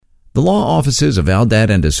The law offices of Aldad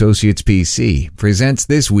and Associates PC presents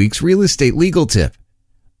this week's real estate legal tip.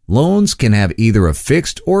 Loans can have either a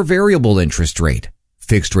fixed or variable interest rate.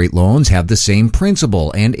 Fixed rate loans have the same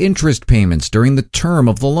principal and interest payments during the term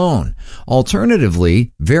of the loan.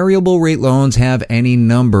 Alternatively, variable rate loans have any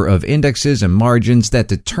number of indexes and margins that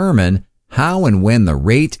determine how and when the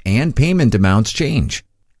rate and payment amounts change.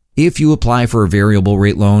 If you apply for a variable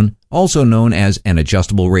rate loan, also known as an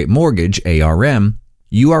adjustable rate mortgage, ARM,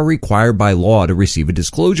 you are required by law to receive a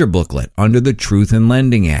disclosure booklet under the Truth in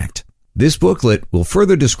Lending Act. This booklet will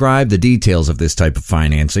further describe the details of this type of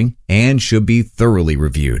financing and should be thoroughly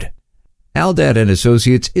reviewed. Aldad and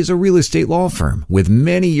Associates is a real estate law firm with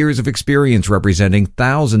many years of experience representing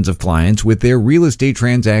thousands of clients with their real estate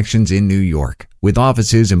transactions in New York, with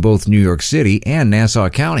offices in both New York City and Nassau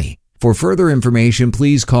County. For further information,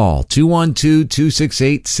 please call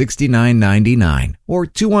 212-268-6999 or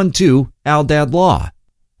 212-ALDAD-LAW.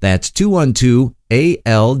 That's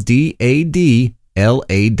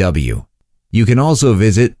 212-ALDAD-LAW. You can also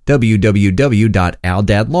visit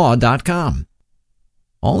www.aldadlaw.com.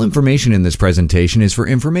 All information in this presentation is for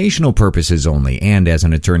informational purposes only and as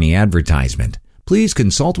an attorney advertisement. Please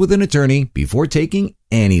consult with an attorney before taking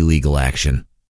any legal action.